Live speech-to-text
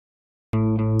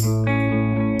Welcome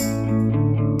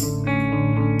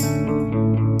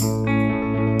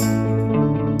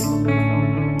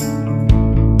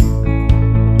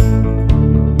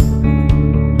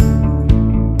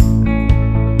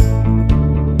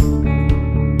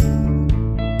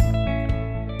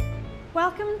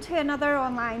to another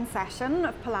online session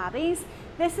of Pilates.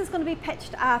 This is going to be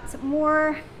pitched at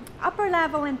more upper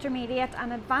level, intermediate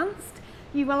and advanced.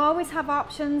 You will always have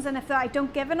options, and if I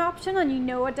don't give an option and you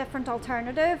know a different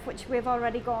alternative, which we've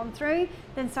already gone through,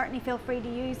 then certainly feel free to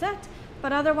use it.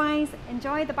 But otherwise,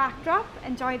 enjoy the backdrop,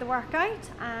 enjoy the workout,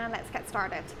 and let's get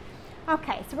started.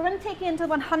 Okay, so we're going to take you into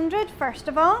 100 first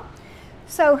of all.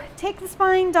 So take the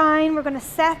spine down. We're going to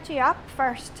set you up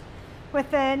first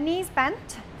with the knees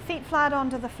bent, feet flat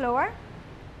onto the floor.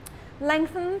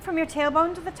 Lengthen from your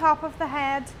tailbone to the top of the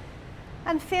head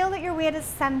and feel that your weight is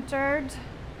centered.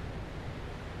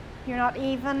 You're not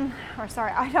even, or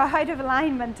sorry, out of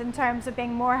alignment in terms of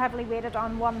being more heavily weighted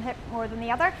on one hip more than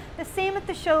the other. The same with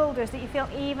the shoulders, that you feel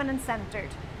even and centered.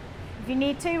 If you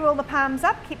need to, roll the palms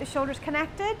up, keep the shoulders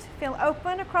connected, feel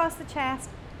open across the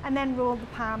chest, and then roll the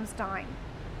palms down.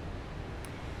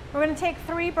 We're going to take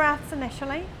 3 breaths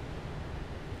initially.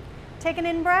 Take an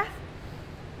in breath,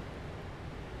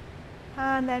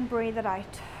 and then breathe it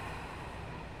out.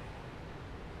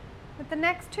 With the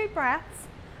next 2 breaths,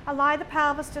 allow the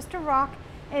pelvis just to rock.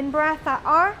 In breath, that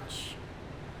arch,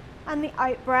 and the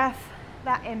out breath,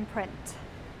 that imprint.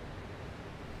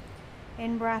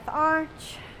 In breath,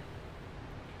 arch,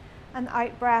 and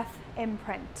out breath,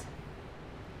 imprint.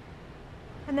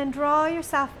 And then draw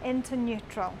yourself into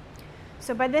neutral.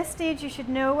 So by this stage, you should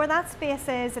know where that space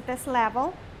is at this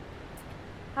level.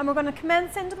 And we're going to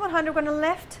commence into 100. We're going to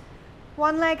lift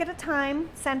one leg at a time.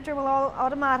 Center will all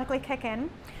automatically kick in.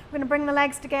 We're going to bring the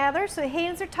legs together so the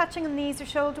heels are touching and knees are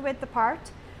shoulder width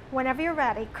apart. Whenever you're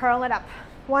ready, curl it up.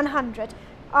 100.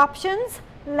 Options: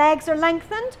 legs are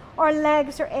lengthened or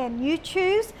legs are in. You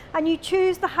choose, and you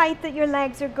choose the height that your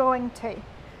legs are going to.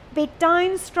 Beat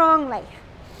down strongly.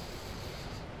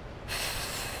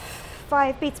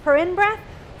 5 beats per in breath,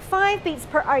 5 beats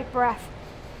per out breath.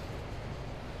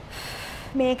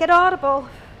 Make it audible.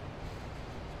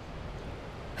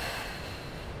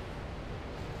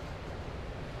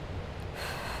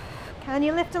 Can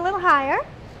you lift a little higher?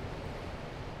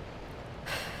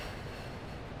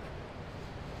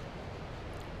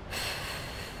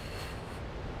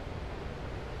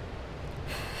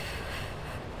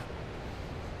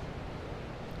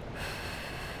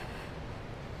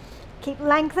 Keep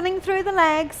lengthening through the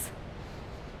legs.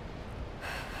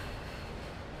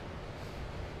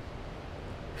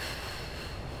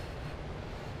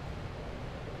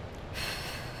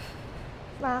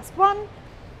 Last one.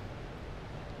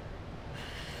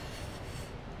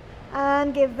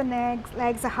 And give the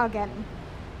legs a hug in.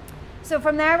 So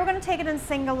from there, we're going to take it in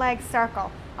single leg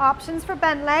circle. Options for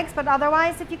bent legs, but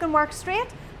otherwise, if you can work straight,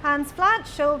 hands flat,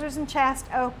 shoulders and chest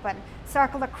open.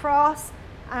 Circle across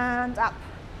and up.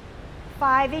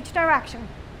 5 each direction.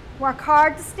 Work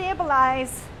hard to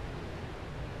stabilize.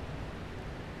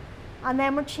 And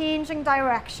then we're changing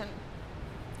direction.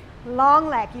 Long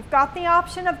leg. You've got the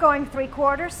option of going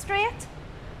 3/4 straight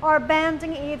or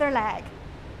bending either leg.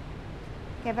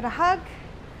 Give it a hug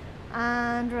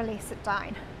and release it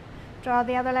down. Draw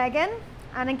the other leg in,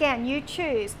 and again, you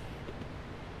choose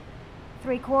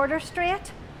 3/4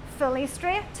 straight, fully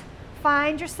straight.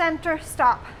 Find your center,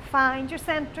 stop. Find your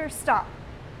center, stop.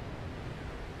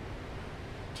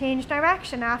 Change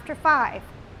direction after 5.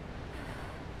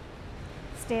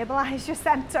 Stabilize your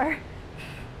center.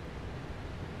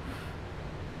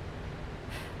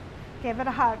 Give it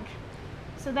a hug.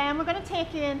 So then we're going to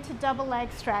take you into double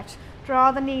leg stretch.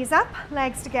 Draw the knees up,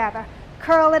 legs together.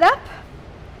 Curl it up.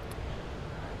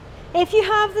 If you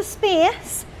have the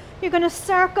space, you're going to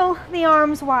circle the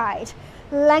arms wide.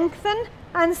 Lengthen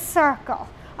and circle.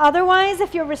 Otherwise,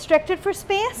 if you're restricted for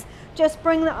space, just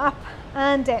bring them up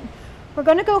and in. We're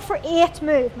going to go for 8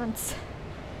 movements.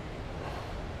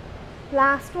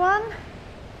 Last one.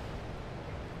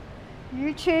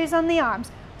 You choose on the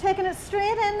arms. Taking it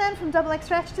straight in then from double leg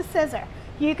stretch to scissor.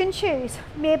 You can choose.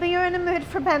 Maybe you're in a mood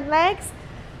for bent legs,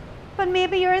 but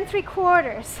maybe you're in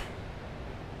 3/4.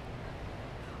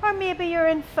 Or maybe you're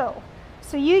in full.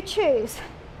 So you choose.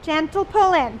 Gentle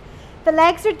pull in. The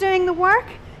legs are doing the work,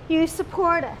 you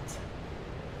support it.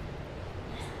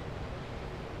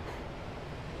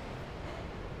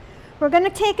 We're going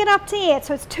to take it up to 8,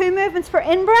 so it's 2 movements per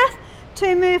in-breath,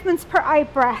 2 movements per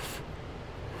out-breath.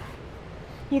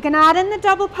 You can add in the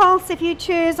double pulse if you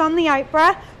choose on the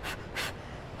out-breath.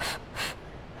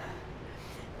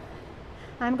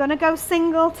 I'm going to go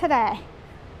single today.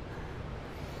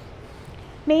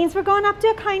 Means we're going up to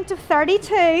a count of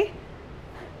 32.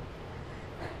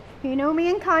 You know me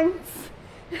in counts.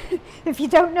 If you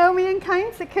don't know me in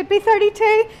counts, it could be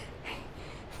 32.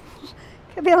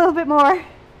 Could be a little bit more.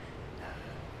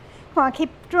 Come on, keep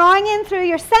drawing in through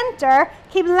your center.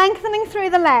 Keep lengthening through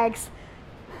the legs.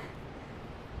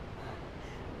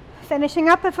 Finishing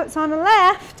up if it's on the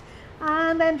left,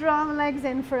 and then draw the legs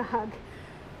in for a hug.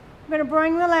 I'm going to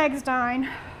bring the legs down.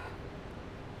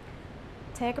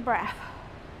 Take a breath.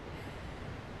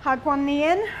 Hug one knee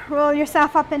in, roll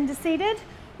yourself up into seated.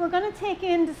 We're going to take you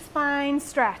into spine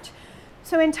stretch.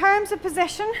 So in terms of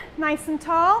position, nice and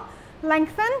tall,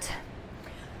 lengthened.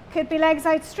 Could be legs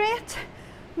out straight.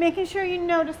 Making sure you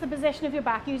notice the position of your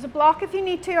back. Use a block if you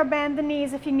need to, or bend the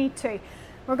knees if you need to.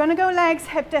 We're going to go legs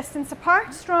hip distance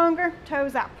apart, stronger,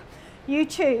 toes up. You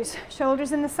choose.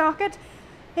 Shoulders in the socket.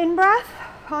 In breath,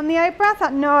 on the out breath,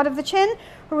 that nod of the chin,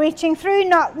 reaching through,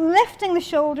 not lifting the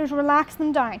shoulders, relax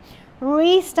them down.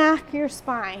 Restack your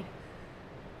spine.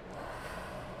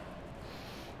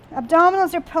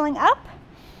 Abdominals are pulling up.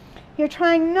 You're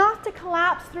trying not to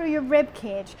collapse through your rib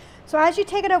cage. So as you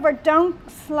take it over, don't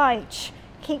slouch.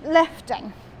 Keep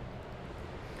lifting.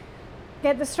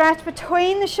 Get the stretch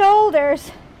between the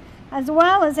shoulders as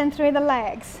well as in through the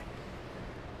legs.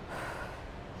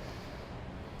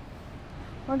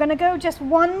 We're going to go just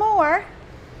one more.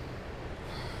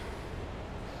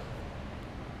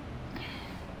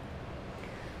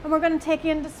 And we're going to take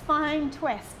you into spine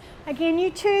twist. Again, you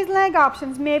choose leg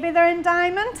options. Maybe they're in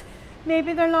diamond,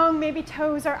 maybe they're long, maybe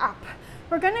toes are up.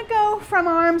 We're going to go from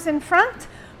arms in front.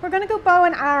 We're going to go bow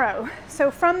and arrow.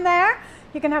 So from there,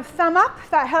 you can have thumb up.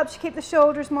 That helps you keep the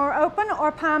shoulders more open,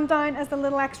 or palm down as the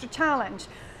little extra challenge.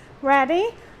 Ready?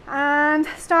 And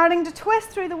starting to twist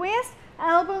through the waist.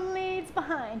 Elbow leads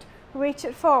behind. Reach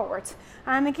it forwards.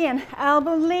 And again,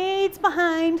 elbow leads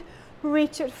behind.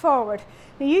 Reach it forward.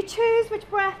 Now you choose which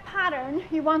breath pattern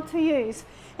you want to use.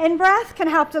 In breath can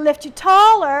help to lift you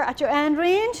taller at your end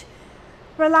range.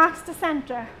 Relax to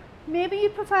center. Maybe you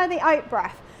prefer the out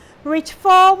breath. Reach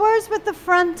forwards with the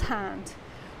front hand.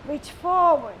 Reach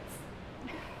forwards.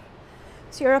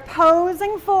 So you're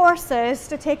opposing forces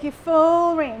to take you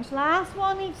full range. Last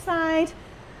one each side.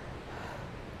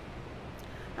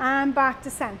 And back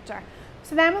to center.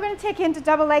 So then we're going to take you into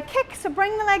double leg kick. So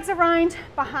bring the legs around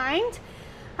behind.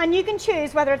 And you can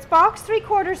choose whether it's box,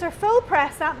 3/4 or full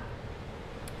press up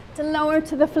to lower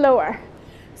to the floor.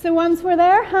 So once we're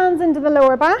there, hands into the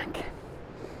lower back.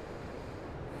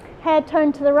 Head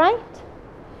turned to the right.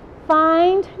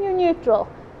 Find your neutral.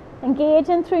 Engage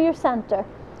in through your center.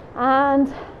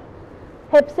 And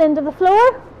hips into the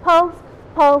floor. Pulse,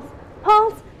 pulse,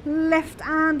 pulse. Lift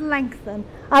and lengthen.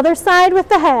 Other side with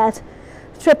the head.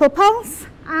 Triple pulse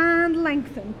and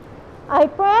lengthen.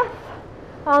 Out breath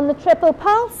on the triple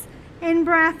pulse. In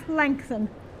breath, lengthen.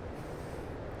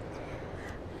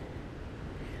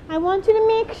 I want you to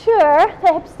make sure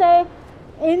the hips stay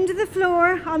into the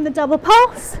floor on the double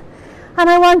pulse. And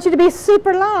I want you to be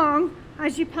super long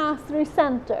as you pass through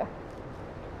center.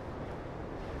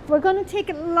 We're going to take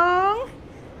it long.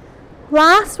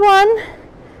 Last one.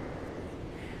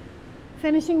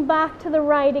 Finishing back to the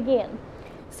right again.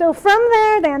 So from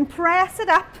there then, press it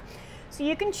up. So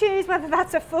you can choose whether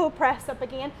that's a full press up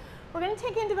again. We're going to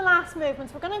take you into the last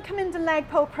movements. We're going to come into leg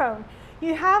pull prone.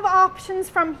 You have options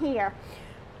from here.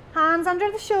 Hands under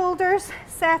the shoulders,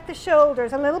 set the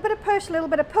shoulders. A little bit of push, a little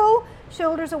bit of pull,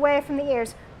 shoulders away from the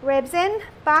ears. Ribs in,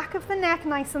 back of the neck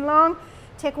nice and long.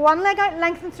 Take one leg out,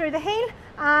 lengthen through the heel,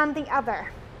 and the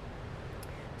other.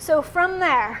 So from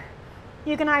there,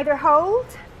 you can either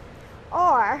hold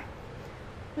or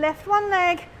lift one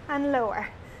leg and lower.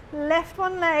 Lift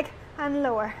one leg and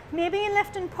lower. Maybe you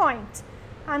lift and point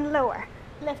and lower.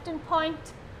 Lift and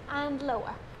point and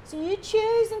lower. So you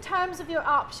choose in terms of your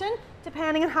option,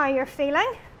 depending on how you're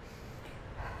feeling.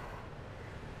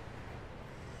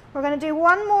 We're going to do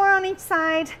one more on each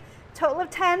side, total of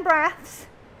 10 breaths.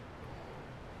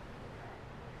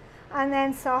 And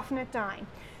then soften it down.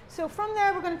 So from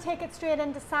there, we're going to take it straight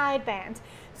into side bend.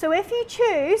 So if you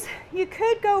choose, you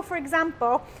could go, for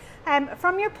example,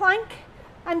 from your plank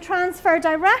and transfer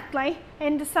directly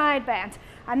into side bend.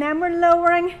 And then we're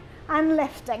lowering and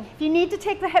lifting. If you need to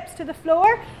take the hips to the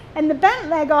floor in the bent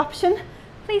leg option,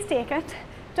 please take it.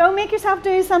 Don't make yourself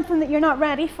do something that you're not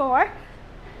ready for.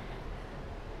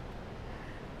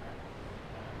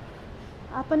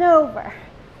 Up and over.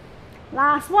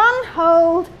 Last one,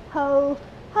 hold, hold,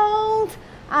 hold,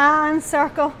 and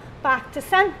circle back to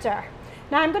center.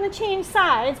 Now I'm going to change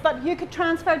sides, but you could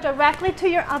transfer directly to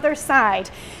your other side.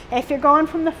 If you're going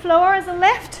from the floor as a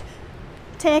lift,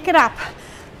 take it up.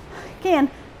 Again,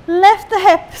 lift the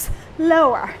hips,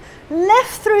 lower.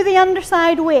 Lift through the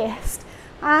underside waist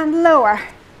and lower.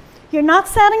 You're not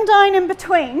setting down in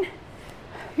between.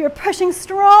 You're pushing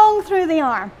strong through the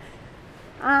arm.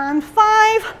 And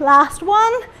 5, last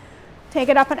one. Take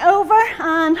it up and over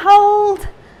and hold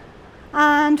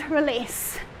and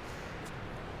release.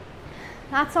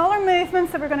 That's all our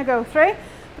movements that we're going to go through.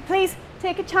 But please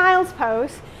take a child's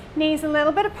pose. Knees a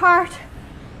little bit apart.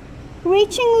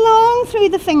 Reaching long through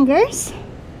the fingers.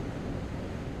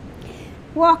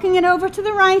 Walking it over to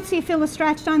the right so you feel the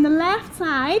stretch down the left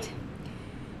side.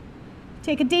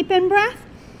 Take a deep in-breath.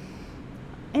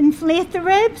 Inflate the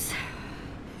ribs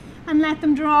and let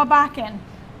them draw back in.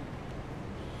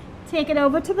 Take it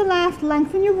over to the left,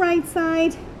 lengthen your right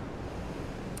side.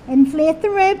 Inflate the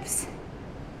ribs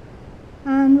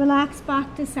and relax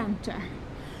back to center.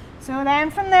 So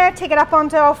then from there, take it up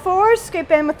onto all fours,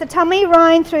 scoop in with the tummy,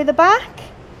 round through the back.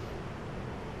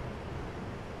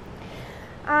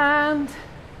 And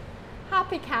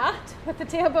happy cat with the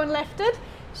tailbone lifted,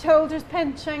 shoulders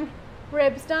pinching,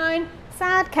 ribs down.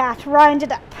 Sad cat, round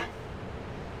it up.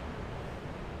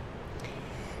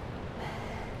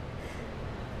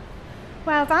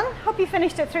 Well done, hope you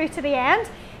finished it through to the end.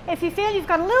 If you feel you've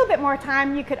got a little bit more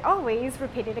time, you could always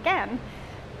repeat it again.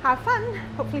 Have fun,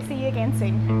 hopefully see you again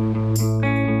soon.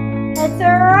 It's a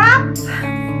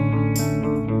wrap.